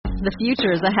The future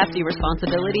is a hefty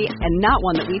responsibility and not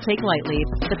one that we take lightly.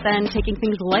 But then, taking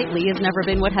things lightly has never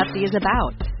been what Hefty is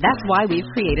about. That's why we've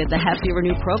created the Hefty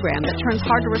Renew program that turns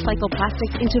hard-to-recycle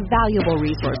plastics into valuable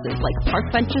resources like park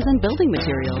benches and building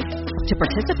materials. To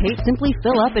participate, simply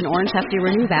fill up an orange Hefty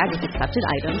Renew bag with accepted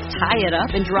items, tie it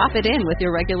up, and drop it in with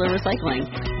your regular recycling.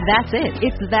 That's it.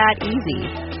 It's that easy.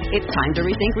 It's time to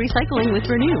rethink recycling with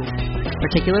Renew.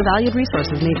 Particular valued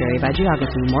resources may vary by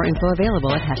geography. More info available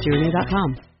at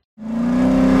heftyrenew.com.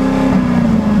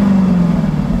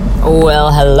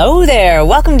 Well, hello there.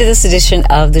 Welcome to this edition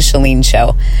of The Chalene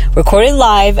Show. Recorded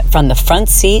live from the front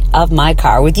seat of my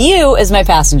car with you as my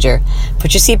passenger.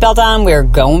 Put your seatbelt on. We're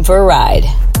going for a ride.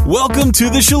 Welcome to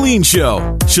The Chalene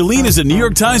Show. Chalene is a New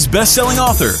York Times bestselling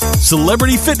author,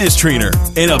 celebrity fitness trainer,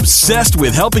 and obsessed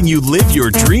with helping you live your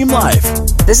dream life.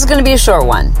 This is going to be a short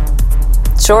one.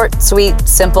 Short, sweet,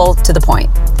 simple, to the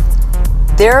point.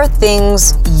 There are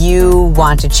things you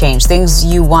want to change, things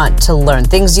you want to learn,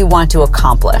 things you want to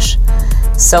accomplish.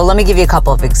 So let me give you a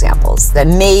couple of examples that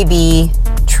may be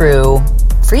true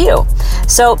for you.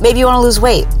 So maybe you want to lose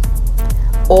weight,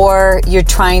 or you're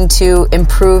trying to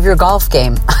improve your golf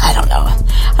game. I don't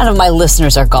know if my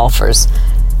listeners are golfers.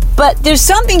 But there's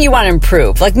something you want to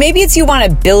improve. Like maybe it's you want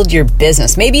to build your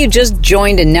business. Maybe you just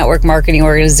joined a network marketing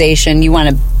organization. You want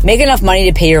to make enough money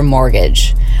to pay your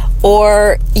mortgage.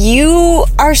 Or you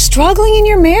are struggling in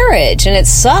your marriage and it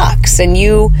sucks and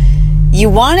you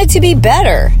want it to be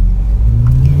better.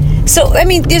 So, I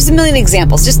mean, there's a million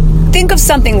examples. Just think of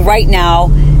something right now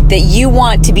that you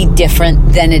want to be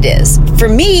different than it is. For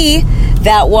me,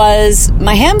 that was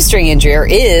my hamstring injury, or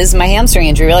is my hamstring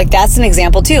injury. Like that's an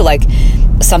example too. Like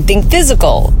something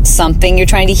physical, something you're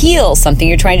trying to heal, something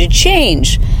you're trying to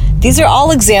change. These are all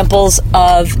examples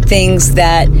of things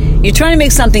that you're trying to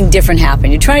make something different happen.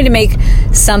 You're trying to make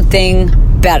something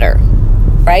better,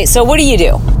 right? So what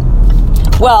do?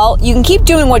 Well, you can keep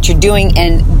doing what you're doing,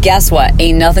 and guess what?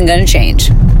 Ain't nothing going to change.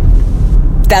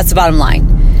 That's the bottom line.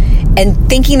 And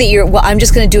thinking that I'm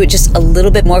just going to do it just a little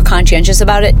bit more conscientious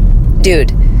about it, dude,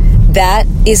 that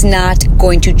is not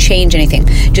going to change anything.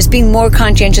 Just being more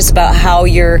conscientious about how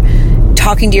you're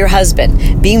talking to your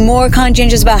husband, being more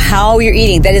conscientious about how you're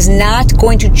eating, that is not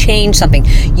going to change something.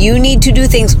 You need to do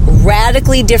things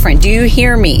radically different. Do you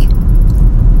hear me?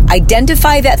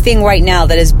 Identify that thing right now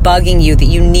that is bugging you, that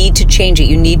you need to change it.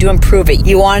 You need to improve it.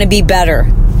 You want to be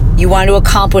better. You want to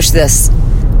accomplish this.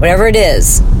 Whatever it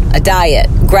is, a diet,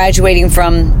 graduating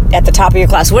from at the top of your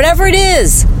class, whatever it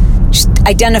is, just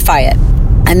identify it.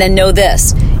 And then know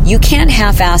this, you can't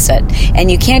half-ass it.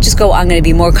 And you can't just go, I'm going to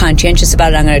be more conscientious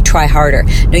about it, I'm going to try harder.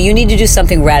 No, you need to do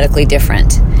something radically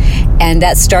different. And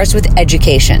that starts with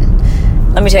education.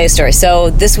 Let me tell you a story.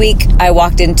 So this week, I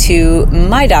walked into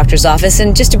my doctor's office,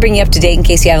 and just to bring you up to date in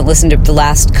case you haven't listened to the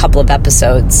last couple of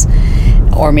episodes,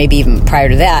 or maybe even prior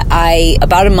to that, I,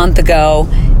 about a month ago,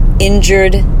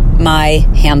 injured my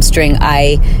hamstring.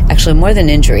 Actually, more than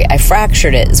injury, I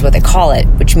fractured it is what they call it,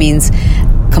 which means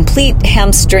complete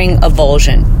hamstring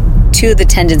avulsion. Two of the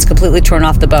tendons completely torn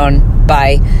off the bone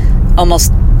by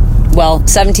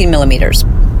 17 millimeters.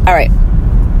 All right.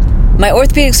 My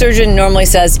orthopedic surgeon normally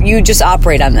says, you just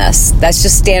operate on this. That's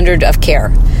just standard of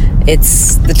care.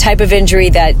 It's the type of injury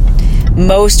that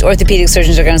most orthopedic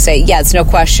surgeons are going to say, yeah, it's no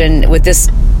question, with this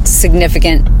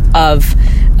significant of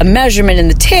a measurement in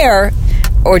the tear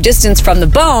or distance from the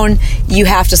bone, you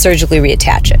have to surgically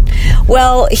reattach it.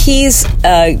 Well, he's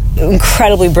an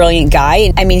incredibly brilliant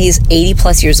guy. I mean, he's 80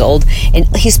 plus years old, and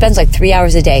he spends like 3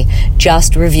 hours a day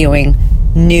just reviewing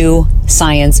new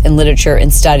science and literature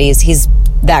and studies. He's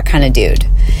that kind of dude.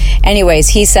 Anyways,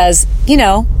 he says,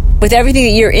 with everything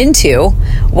that you're into,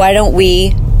 why don't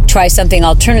we try something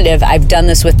alternative? I've done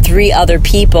this with 3 other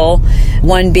people,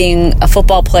 one being a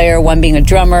football player, one being a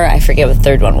drummer. I forget what the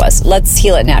third one was. Let's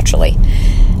heal it naturally,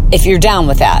 if you're down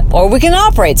with that. Or we can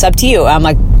operate. It's up to you. I'm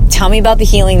like, tell me about the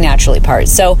healing naturally part.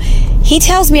 So he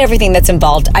tells me everything that's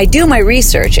involved. I do my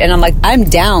research, and I'm like, I'm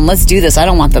down. Let's do this. I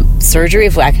don't want the surgery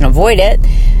if I can avoid it.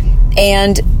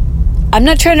 And I'm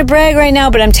not trying to brag right now,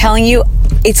 but I'm telling you,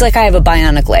 it's like I have a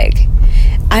bionic leg.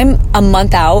 I'm a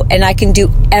month out, and I can do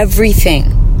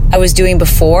everything I was doing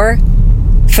before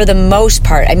for the most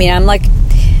part. I mean, I'm like,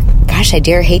 gosh, I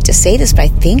hate to say this, but I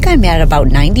think I'm at about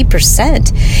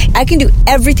 90%. I can do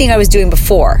everything I was doing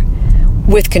before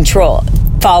with control,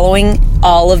 following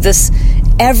all of this,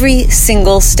 every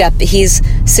single step that he's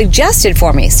suggested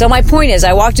for me. So my point is,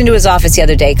 I walked into his office the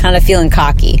other day, kind of feeling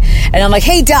cocky, and I'm like,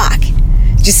 hey, doc,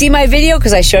 did you see my video?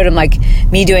 Because I showed him like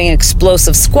me doing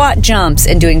explosive squat jumps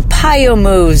and doing plyo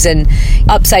moves and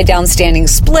upside down standing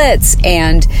splits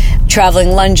and traveling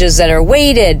lunges that are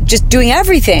weighted, just doing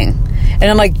everything. And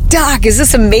I'm like, Doc, is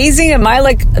this amazing? Am I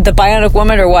like the bionic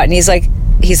woman or what? And he's like,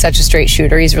 he's such a straight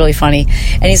shooter. He's really funny.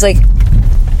 And he's like,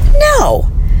 no,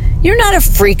 you're not a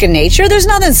freak of nature. There's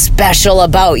nothing special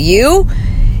about you.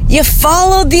 You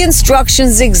followed the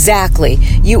instructions exactly.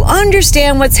 You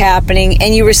understand what's happening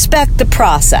and you respect the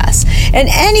process. And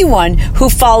anyone who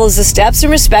follows the steps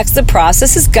and respects the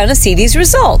process is going to see these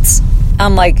results.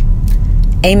 I'm like,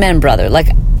 amen, brother. Like,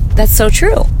 that's so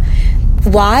true.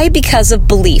 Why? Because of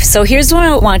belief. So here's what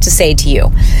I want to say to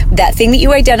you. That thing that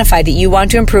you identified that you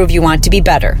want to improve, you want to be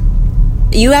better.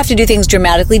 You have to do things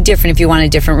dramatically different if you want a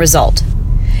different result.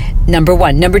 Number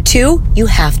one. Number two, you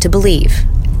have to believe.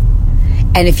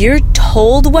 And if you're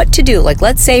told what to do, like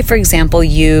let's say, for example,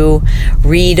 you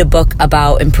read a book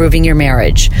about improving your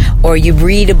marriage, or you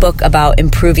read a book about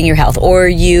improving your health, or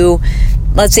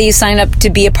let's say you sign up to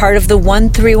be a part of the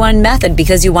 1-3-1 method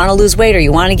because you want to lose weight, or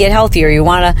you want to get healthier, you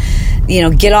want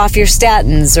to, get off your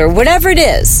statins, or whatever it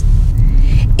is.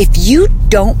 If you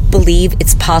don't believe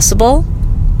it's possible,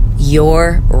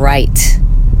 you're right.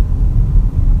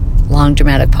 Long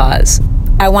dramatic pause.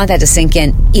 I want that to sink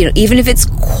in. Even if it's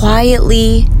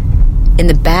quietly in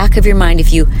the back of your mind,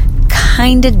 if you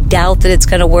kind of doubt that it's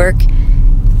going to work,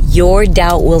 your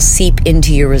doubt will seep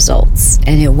into your results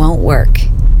and it won't work.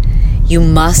 You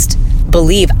must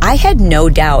believe. I had no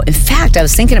doubt. In fact, I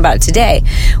was thinking about it today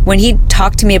when he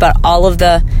talked to me about all of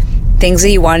the things that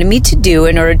he wanted me to do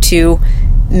in order to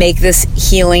make this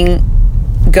healing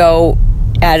go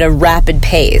at a rapid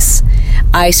pace.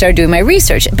 I started doing my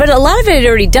research, but a lot of it I'd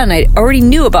already done. I already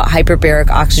knew about hyperbaric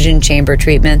oxygen chamber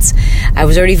treatments. I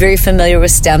was already very familiar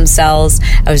with stem cells.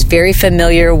 I was very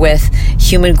familiar with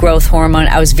human growth hormone.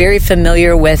 I was very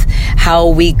familiar with how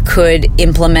we could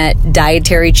implement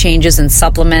dietary changes and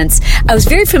supplements. I was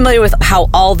very familiar with how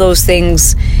all those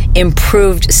things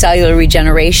improved cellular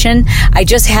regeneration. I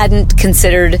just hadn't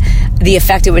considered the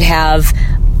effect it would have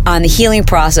on the healing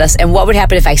process and what would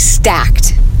happen if I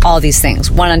stacked all these things,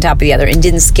 one on top of the other, and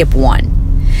didn't skip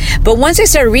one. But once I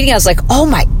started reading, I was like,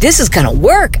 this is going to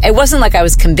work. It wasn't like I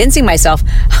was convincing myself.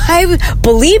 I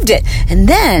believed it. And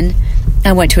then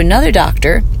I went to another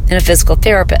doctor and a physical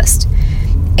therapist.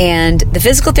 And the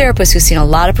physical therapist, who's seen a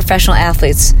lot of professional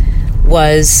athletes,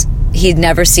 he'd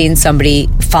never seen somebody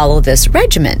follow this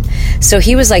regimen. So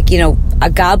he was like,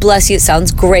 God bless you. It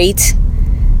sounds great,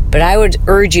 but I would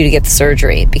urge you to get the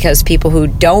surgery, because people who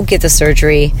don't get the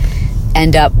surgery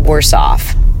end up worse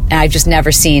off. And I've just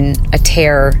never seen a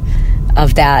tear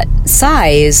of that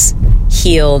size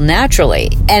heal naturally.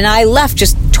 And I left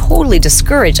just totally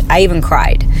discouraged. I even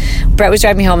cried. Brett was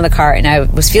driving me home in the car and I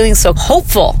was feeling so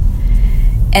hopeful.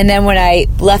 And then when I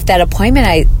left that appointment,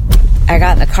 I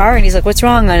got in the car and he's like, what's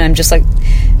wrong? And I'm just like,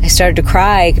 I started to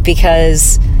cry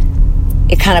because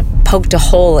it kind of poked a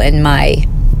hole in my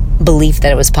belief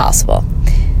that it was possible.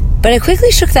 But I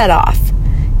quickly shook that off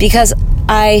because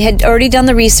I had already done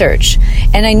the research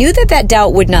and I knew that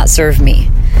doubt would not serve me.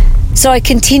 So I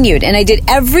continued and I did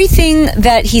everything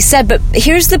that he said. But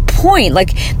here's the point.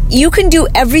 Like, you can do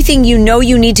everything you know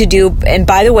you need to do. And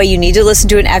by the way, you need to listen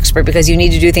to an expert because you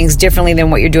need to do things differently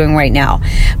than what you're doing right now.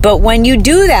 But when you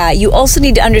do that, you also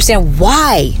need to understand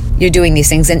why you're doing these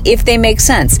things and if they make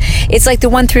sense. It's like the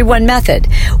 1-3-1 method.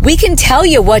 We can tell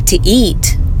you what to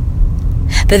eat,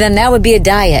 but then that would be a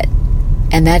diet,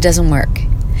 and that doesn't work.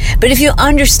 But if you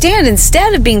understand,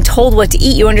 instead of being told what to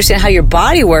eat, you understand how your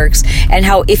body works and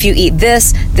how if you eat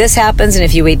this happens, and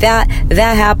if you eat that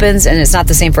happens, and it's not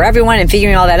the same for everyone, and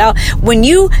figuring all that out. When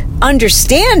you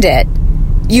understand it,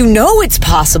 you know it's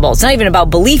possible. It's not even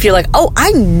about belief. You're like, oh,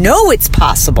 I know it's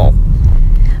possible.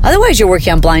 Otherwise, you're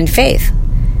working on blind faith.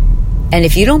 And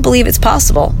if you don't believe it's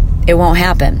possible, it won't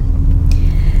happen.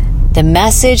 The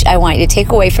message I want you to take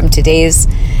away from today's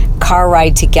car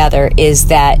ride together is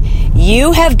that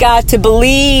you have got to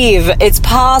believe it's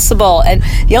possible. And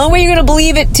the only way you're going to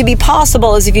believe it to be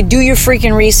possible is if you do your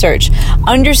freaking research.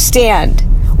 Understand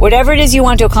whatever it is you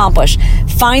want to accomplish.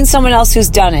 Find someone else who's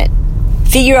done it.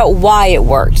 Figure out why it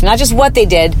worked. Not just what they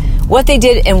did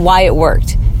and why it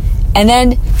worked. And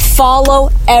then follow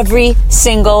every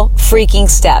single freaking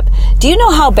step. Do you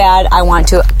know how bad I want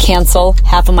to cancel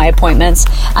half of my appointments?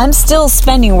 I'm still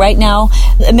spending right now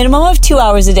a minimum of 2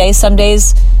 hours a day, some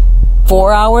days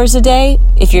 4 hours a day,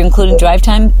 if you're including drive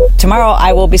time. Tomorrow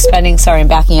I will be spending, I'm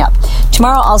backing up.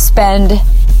 Tomorrow I'll spend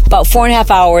about 4.5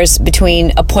 hours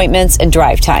between appointments and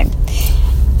drive time.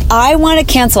 I want to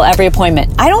cancel every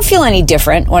appointment. I don't feel any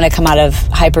different when I come out of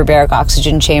hyperbaric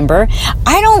oxygen chamber.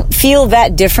 I don't feel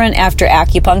that different after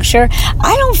acupuncture.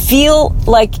 I don't feel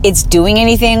like it's doing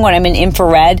anything when I'm in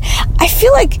infrared. I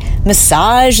feel like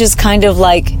massage is kind of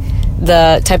like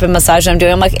the type of massage I'm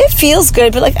doing, I'm like, it feels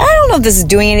good, but like, I don't know if this is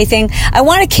doing anything. I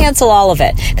want to cancel all of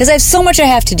it because I have so much I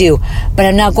have to do, but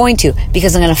I'm not going to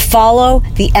because I'm going to follow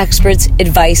the expert's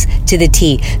advice to the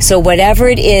T. So whatever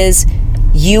it is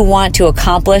you want to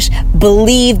accomplish,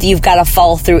 believe that you've got to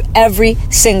follow through every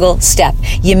single step.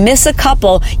 You miss a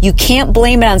couple, you can't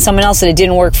blame it on someone else that it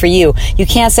didn't work for you. You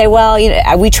can't say, well,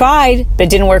 we tried, but it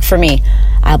didn't work for me.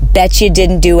 I'll bet you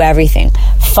didn't do everything.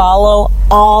 Follow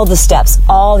all the steps,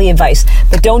 all the advice,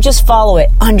 but don't just follow it,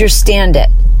 understand it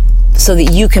so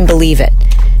that you can believe it.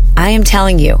 I am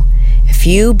telling you, if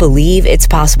you believe it's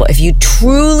possible, if you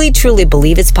truly, truly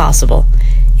believe it's possible,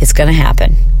 it's going to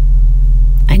happen.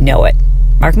 I know it.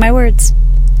 Mark my words.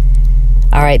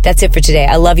 All right, that's it for today.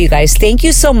 I love you guys. Thank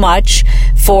you so much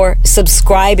for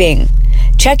subscribing.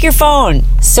 Check your phone.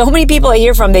 So many people I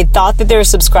hear from, they thought that they were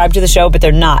subscribed to the show, but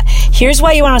they're not. Here's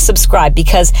why you want to subscribe,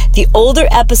 because the older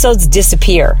episodes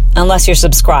disappear unless you're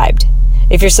subscribed.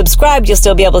 If you're subscribed, you'll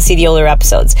still be able to see the older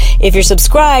episodes. If you're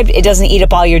subscribed, it doesn't eat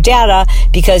up all your data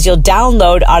because you'll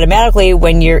download automatically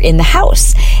when you're in the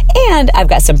house. And I've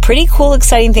got some pretty cool,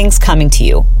 exciting things coming to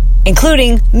you,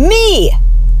 including me.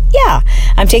 Yeah,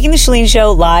 I'm taking the Chalene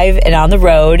Show live and on the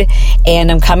road,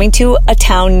 and I'm coming to a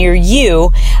town near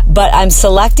you, but I'm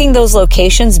selecting those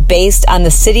locations based on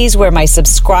the cities where my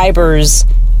subscribers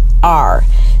are.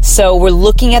 So we're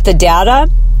looking at the data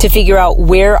to figure out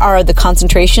where are the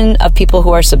concentration of people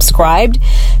who are subscribed.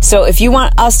 So if you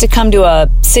want us to come to a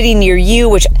city near you,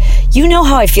 which you know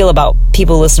how I feel about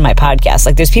people who listen to my podcast.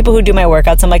 Like there's people who do my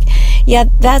workouts. I'm like, yeah,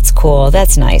 that's cool.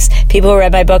 That's nice. People who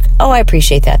read my book. Oh, I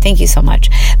appreciate that. Thank you so much.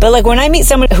 But like when I meet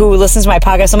someone who listens to my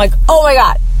podcast, I'm like, oh my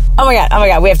God,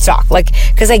 we have to talk. Like,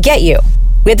 cause I get you.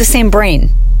 We have the same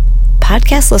brain.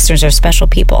 Podcast listeners are special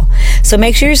people. So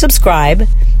make sure you subscribe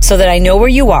so that I know where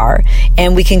you are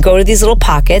and we can go to these little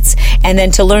pockets. And then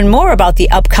to learn more about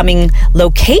the upcoming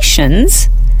locations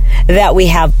that we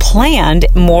have planned,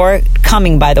 more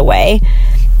coming, by the way,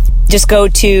 just go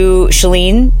to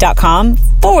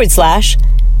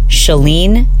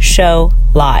Chalene.com/Chalene Show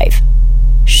Live.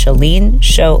 Chalene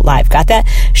Show Live. Got that?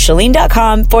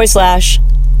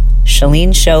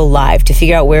 Chalene.com/Chalene Show Live to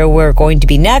figure out where we're going to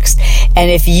be next. And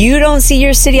if you don't see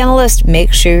your city on the list,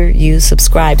 make sure you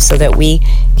subscribe so that we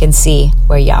can see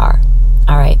where you are.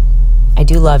 All right. I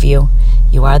do love you.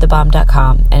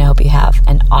 YouareTheBomb.com, and I hope you have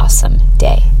an awesome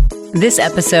day. This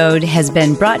episode has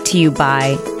been brought to you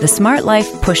by the Smart Life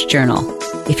Push Journal.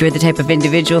 If you're the type of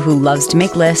individual who loves to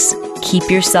make lists, keep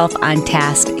yourself on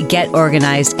task, get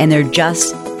organized, and there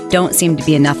just don't seem to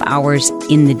be enough hours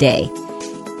in the day,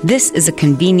 this is a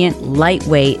convenient,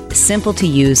 lightweight, simple to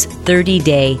use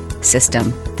 30-day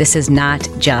system. This is not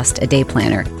just a day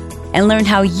planner. And learn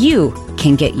how you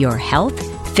can get your health,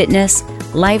 fitness,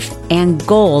 life, and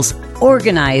goals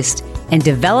organized and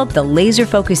develop the laser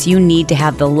focus you need to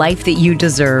have the life that you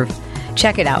deserve.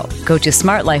 Check it out. Go to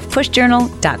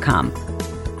smartlifepushjournal.com.